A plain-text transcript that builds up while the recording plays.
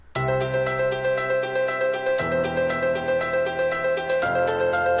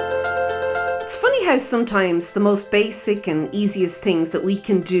funny how sometimes the most basic and easiest things that we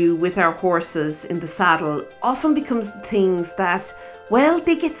can do with our horses in the saddle often becomes things that, well,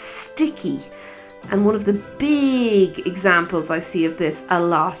 they get sticky. And one of the big examples I see of this a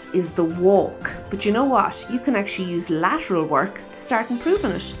lot is the walk. But you know what? You can actually use lateral work to start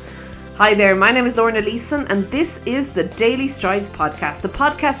improving it. Hi there, my name is Lorna Leeson and this is the Daily Strides podcast, the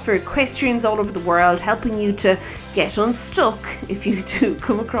podcast for equestrians all over the world, helping you to get unstuck if you do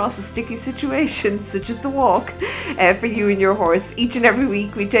come across a sticky situation such as the walk for you and your horse. Each and every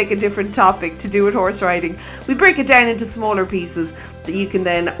week we take a different topic to do with horse riding. We break it down into smaller pieces that you can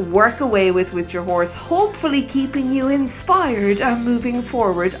then work away with your horse, hopefully keeping you inspired and moving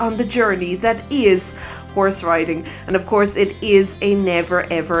forward on the journey that is horse riding. And of course it is a never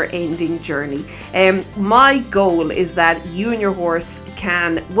ever ending journey. My goal is that you and your horse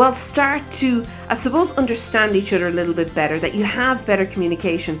can, well, start to, I suppose, understand each other a little bit better, that you have better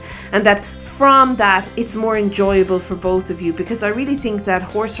communication, and that from that it's more enjoyable for both of you, because I really think that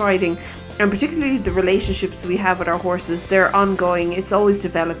horse riding, and particularly the relationships we have with our horses, they're ongoing, it's always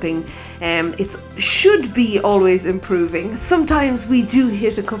developing, it should be always improving. Sometimes we do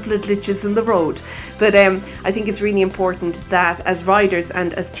hit a couple of glitches in the road, but I think it's really important that as riders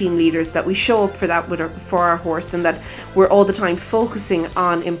and as team leaders that we show up for that for our horse, and that we're all the time focusing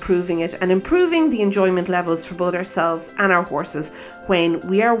on improving it and improving the enjoyment levels for both ourselves and our horses when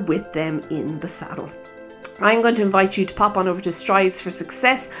we are with them in the saddle. I'm going to invite you to pop on over to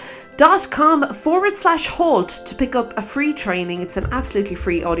stridesforsuccess.com/halt to pick up a free training. It's an absolutely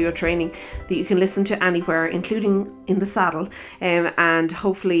free audio training that you can listen to anywhere, including in the saddle, and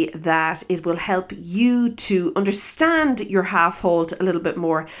hopefully that it will help you to understand your half halt a little bit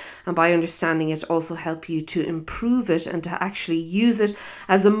more, and by understanding it also help you to improve it and to actually use it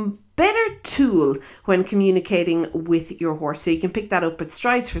as a better tool when communicating with your horse. So you can pick that up at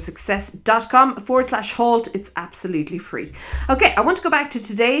stridesforsuccess.com/halt. It's absolutely free. Okay, I want to go back to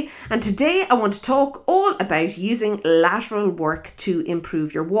today, and today I want to talk all about using lateral work to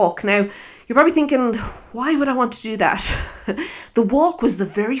improve your walk. Now, you're probably thinking, why would I want to do that? The walk was the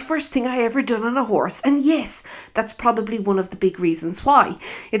very first thing I ever done on a horse. And yes, that's probably one of the big reasons why.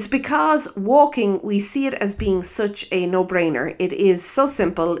 It's because walking, we see it as being such a no-brainer. It is so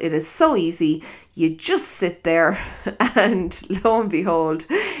simple. It is so easy. You just sit there and lo and behold,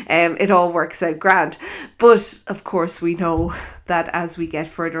 it all works out grand. But of course we know that as we get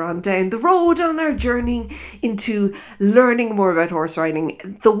further on down the road on our journey into learning more about horse riding,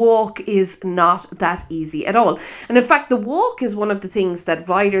 the walk is not that easy at all. And in fact, the walk is one of the things that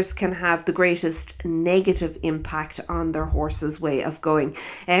riders can have the greatest negative impact on their horse's way of going.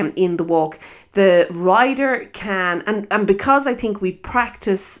 In the walk, the rider can, and because I think we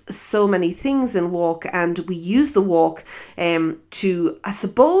practice so many things in walk, and we use the walk to, I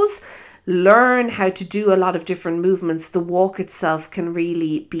suppose, learn how to do a lot of different movements, the walk itself can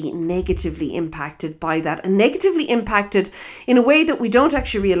really be negatively impacted by that, and negatively impacted in a way that we don't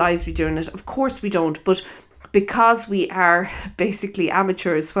actually realize we're doing it. Of course we don't, but because we are basically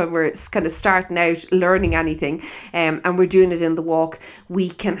amateurs when we're kind of starting out learning anything, and we're doing it in the walk, we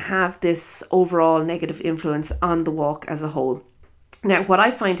can have this overall negative influence on the walk as a whole. Now, what I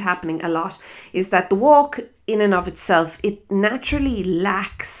find happening a lot is that the walk in and of itself, it naturally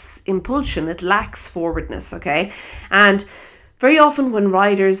lacks impulsion, it lacks forwardness, okay? And very often when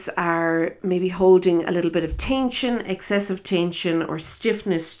riders are maybe holding a little bit of tension, excessive tension or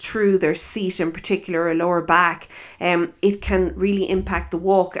stiffness through their seat in particular, or lower back, it can really impact the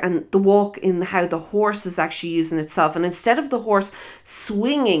walk, and the walk in how the horse is actually using itself. And instead of the horse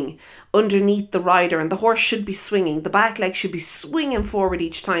swinging underneath the rider, and the horse should be swinging, the back leg should be swinging forward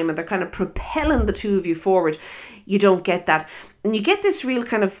each time, and they're kind of propelling the two of you forward, you don't get that. And you get this real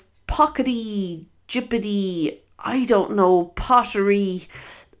kind of pockety, jippity, I don't know, pottery.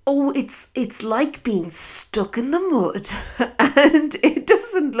 Oh, it's like being stuck in the mud and it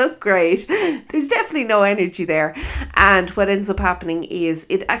doesn't look great. There's definitely no energy there. And what ends up happening is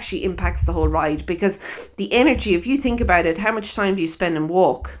it actually impacts the whole ride, because the energy, if you think about it, how much time do you spend in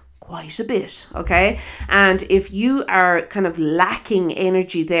walk? Quite a bit, okay? And if you are kind of lacking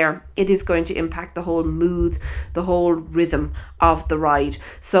energy there, it is going to impact the whole mood, the whole rhythm of the ride.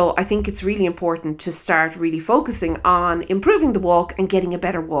 So I think it's really important to start really focusing on improving the walk and getting a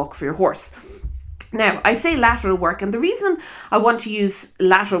better walk for your horse. Now, I say lateral work, and the reason I want to use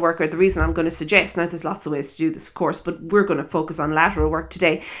lateral work, or the reason I'm going to suggest, now there's lots of ways to do this, of course, but we're going to focus on lateral work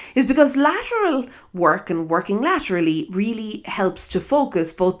today, is because lateral work and working laterally really helps to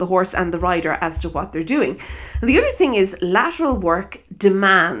focus both the horse and the rider as to what they're doing. And the other thing is lateral work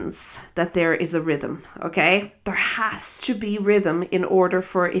demands that there is a rhythm, okay? There has to be rhythm in order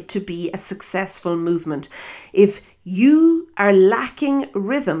for it to be a successful movement. If you are lacking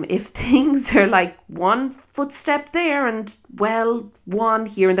rhythm, if things are like one footstep there and, well, one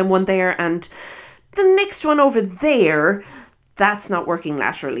here and then one there and the next one over there, that's not working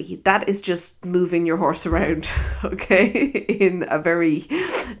laterally. That is just moving your horse around, okay, in a very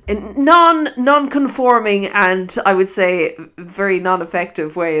non-conforming and I would say very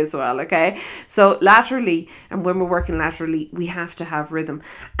non-effective way as well, okay? So laterally, and when we're working laterally, we have to have rhythm.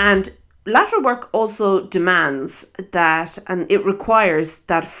 And lateral work also demands that, and it requires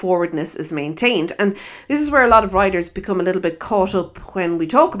that forwardness is maintained. And this is where a lot of riders become a little bit caught up when we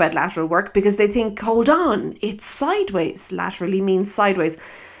talk about lateral work because they think, hold on, it's sideways. Laterally means sideways.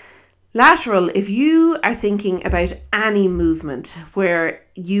 Lateral, if you are thinking about any movement where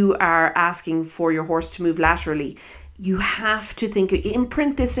you are asking for your horse to move laterally, you have to think,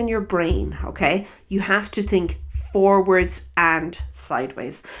 imprint this in your brain, okay? You have to think forwards and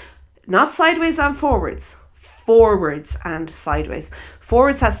sideways. Not sideways and forwards and sideways.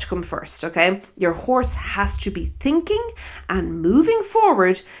 Forwards has to come first, okay? Your horse has to be thinking and moving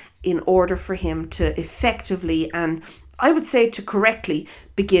forward in order for him to effectively and I would say to correctly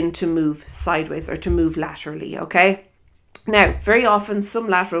begin to move sideways or to move laterally, okay? Now, very often some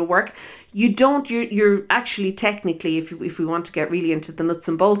lateral work, you're actually technically, if we want to get really into the nuts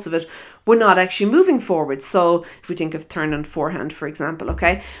and bolts of it, we're not actually moving forwards. So if we think of turn and forehand, for example,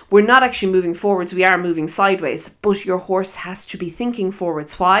 okay, we're not actually moving forwards, we are moving sideways, but your horse has to be thinking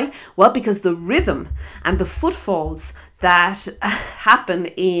forwards. Why? Well, because the rhythm and the footfalls that happen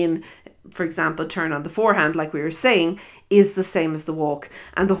in, for example, turn on the forehand, like we were saying, is the same as the walk.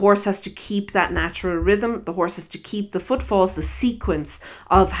 And the horse has to keep that natural rhythm. The horse has to keep the footfalls, the sequence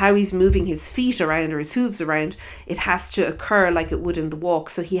of how he's moving his feet around or his hooves around. It has to occur like it would in the walk.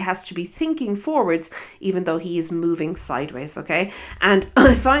 So he has to be thinking forwards, even though he is moving sideways, okay? And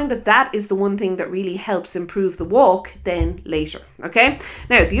I find that that is the one thing that really helps improve the walk then later, okay?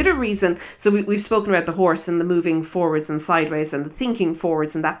 Now, the other reason, so we've spoken about the horse and the moving forwards and sideways and the thinking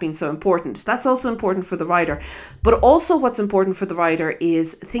forwards and that being so important. That's also important for the rider. But also what's important for the rider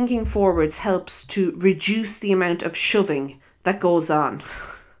is thinking forwards helps to reduce the amount of shoving that goes on.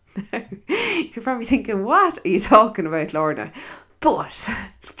 You're probably thinking, what are you talking about, Lorna? But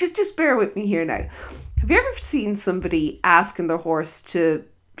just bear with me here now. Have you ever seen somebody asking their horse to,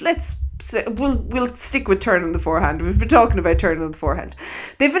 we'll stick with turn on the forehand. We've been talking about turn on the forehand.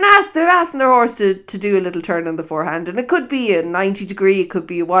 They're asking their horse to do a little turn on the forehand, and it could be a 90 degree, it could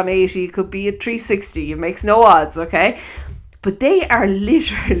be a 180, it could be a 360. It makes no odds, okay? But they are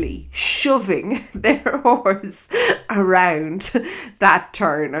literally shoving their horse around that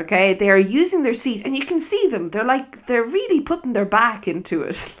turn, okay? They are using their seat, and you can see them. They're really putting their back into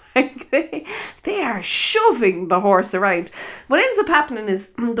it. Like they are shoving the horse around. What ends up happening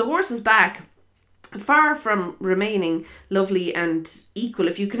is the horse's back, far from remaining lovely and equal,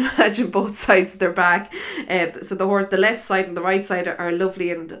 if you can imagine both sides of their back, so the left side and the right side are lovely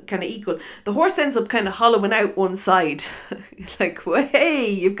and kind of equal. The horse ends up kind of hollowing out one side. It's like, well, hey,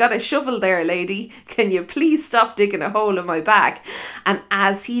 you've got a shovel there, lady. Can you please stop digging a hole in my back? And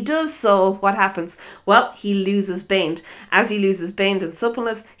as he does so, what happens? Well, he loses bend. As he loses bend and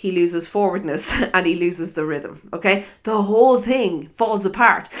suppleness, he loses forwardness and he loses the rhythm, okay? The whole thing falls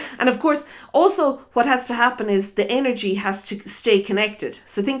apart. And of course, also what has to happen is the energy has to stay connected.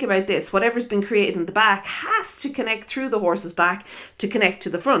 So think about this. Whatever's been created in the back has to connect through the horse's back to connect to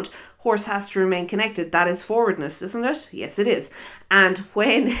the front. Horse has to remain connected. That is forwardness, isn't it? Yes, it is. And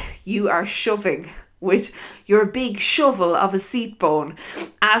when you are shoving with your big shovel of a seat bone,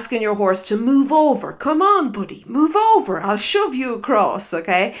 asking your horse to move over. Come on, buddy, move over. I'll shove you across,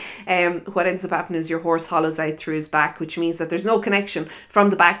 okay? What ends up happening is your horse hollows out through his back, which means that there's no connection from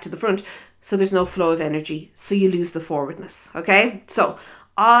the back to the front. So there's no flow of energy. So you lose the forwardness, okay? So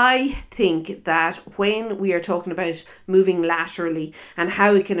I think that when we are talking about moving laterally and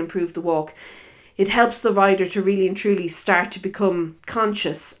how it can improve the walk, it helps the rider to really and truly start to become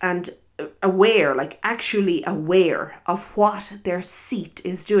conscious and aware, like actually aware of what their seat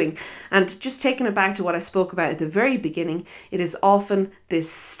is doing. And just taking it back to what I spoke about at the very beginning, it is often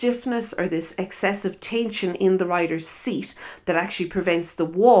this stiffness or this excessive tension in the rider's seat that actually prevents the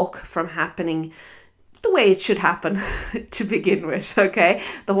walk from happening the way it should happen to begin with, okay?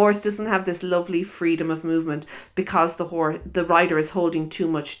 The horse doesn't have this lovely freedom of movement because the rider is holding too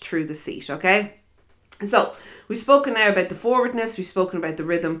much through the seat, okay? So we've spoken now about the forwardness, we've spoken about the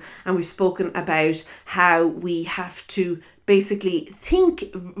rhythm, and we've spoken about how we have to basically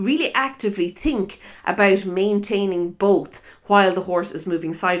really actively think about maintaining both while the horse is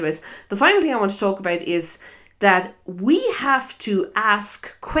moving sideways. The final thing I want to talk about is that we have to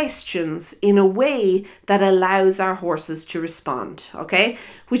ask questions in a way that allows our horses to respond, okay?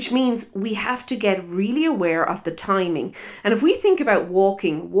 Which means we have to get really aware of the timing. And if we think about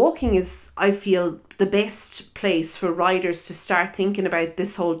walking is, I feel, the best place for riders to start thinking about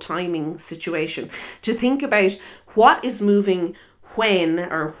this whole timing situation, to think about what is moving when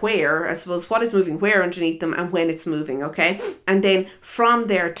or where, I suppose, what is moving where underneath them and when it's moving, okay? And then from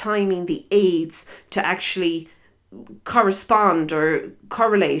there, timing the aids to actually correspond or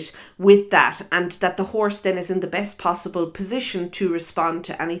correlate with that, and that the horse then is in the best possible position to respond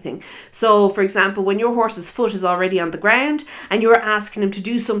to anything. So for example, when your horse's foot is already on the ground and you're asking him to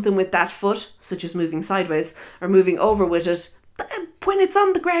do something with that foot, such as moving sideways or moving over with it, when it's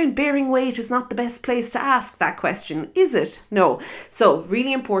on the ground bearing weight is not the best place to ask that question, is it? No. So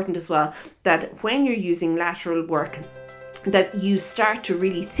really important as well that when you're using lateral work, that you start to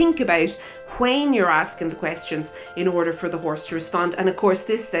really think about when you're asking the questions in order for the horse to respond. And of course,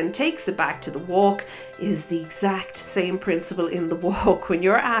 this then takes it back to the walk, is the exact same principle in the walk. When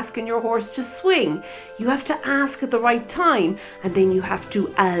you're asking your horse to swing, you have to ask at the right time, and then you have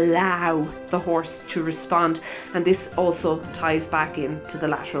to allow the horse to respond. And this also ties back into the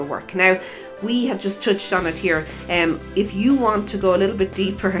lateral work. Now, we have just touched on it here. If you want to go a little bit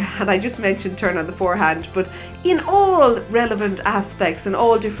deeper, and I just mentioned turn on the forehand, but in all relevant aspects and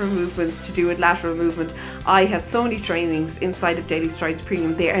all different movements to do with lateral movement, I have so many trainings inside of Daily Strides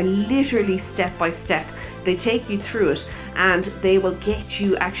Premium. They are literally step by step. They take you through it and they will get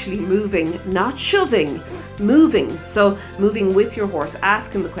you actually moving, not shoving, moving. So moving with your horse,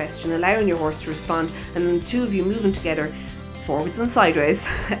 asking the question, allowing your horse to respond, and then the two of you moving together forwards and sideways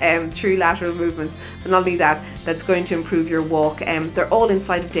through lateral movements. But not only that, that's going to improve your walk. They're all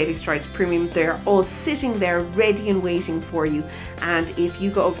inside of Daily Strides Premium. They're all sitting there ready and waiting for you. And if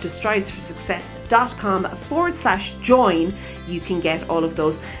you go over to stridesforsuccess.com/join, you can get all of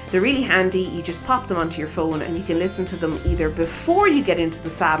those. They're really handy. You just pop them onto your phone and you can listen to them either before you get into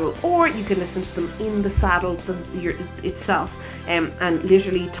the saddle, or you can listen to them in the saddle itself. And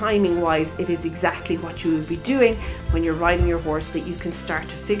literally, timing wise, it is exactly what you would be doing when you're riding your horse, that you can start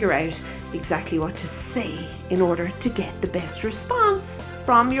to figure out exactly what to say in order to get the best response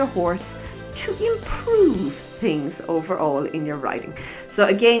from your horse to improve things overall in your riding. So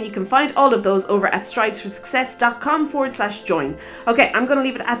again, you can find all of those over at stridesforsuccess.com/join. Okay, I'm going to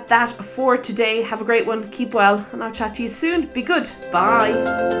leave it at that for today. Have a great one, keep well, and I'll chat to you soon. Be good.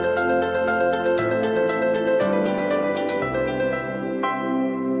 Bye.